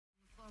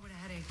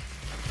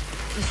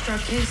The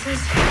struck cases?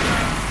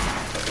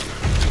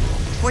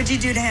 What'd you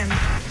do to him?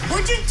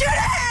 What'd you do to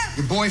him?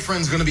 Your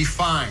boyfriend's gonna be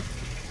fine.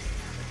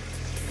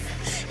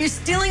 You're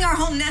stealing our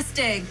whole nest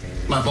egg.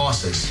 My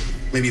boss is.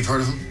 Maybe you've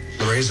heard of him?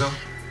 Lorenzo?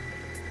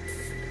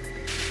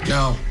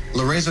 No,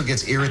 Lorenzo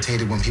gets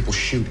irritated when people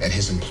shoot at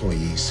his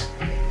employees.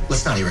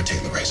 Let's not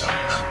irritate Lorenzo.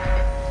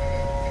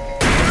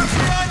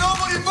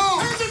 Nobody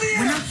move!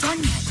 We're not done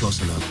yet.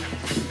 Close enough.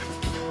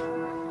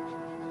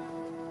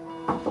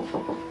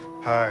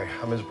 Hi,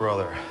 I'm his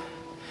brother.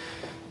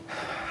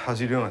 How's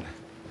he doing?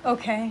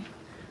 Okay.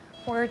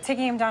 We're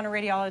taking him down to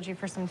radiology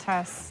for some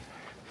tests.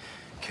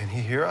 Can he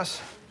hear us?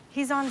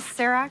 He's on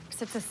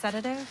Serax. It's a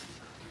sedative.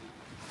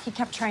 He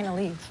kept trying to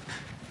leave.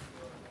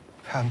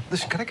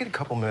 Listen, can I get a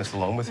couple minutes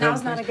alone with him?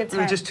 Now's not a good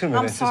time. Just 2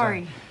 minutes. I'm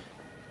sorry.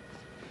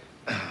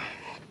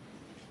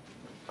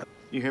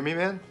 You hear me,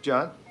 man?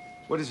 John?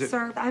 What is it?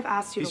 Sir, I've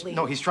asked you to leave.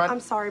 No, he's trying... I'm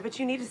sorry, but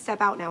you need to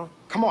step out now.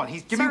 Come on,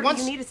 give me one...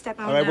 Sir, you need to step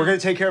out All right, now. we're gonna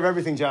take care of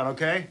everything, John,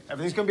 okay?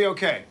 Everything's gonna be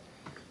okay.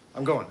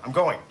 I'm going.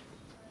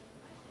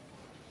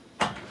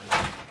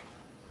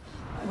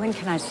 When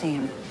can I see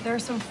him? There are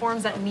some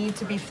forms that need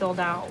to be filled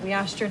out. We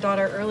asked your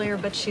daughter earlier,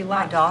 but she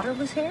left. My daughter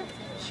was here?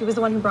 She was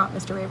the one who brought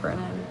Mr. Rayburn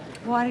in.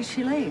 Why did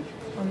she leave?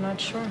 I'm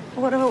not sure.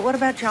 What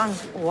about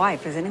John's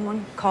wife? Has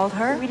anyone called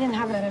her? We didn't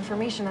have that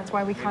information. That's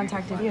why we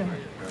contacted you.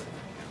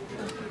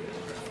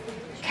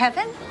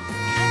 Kevin?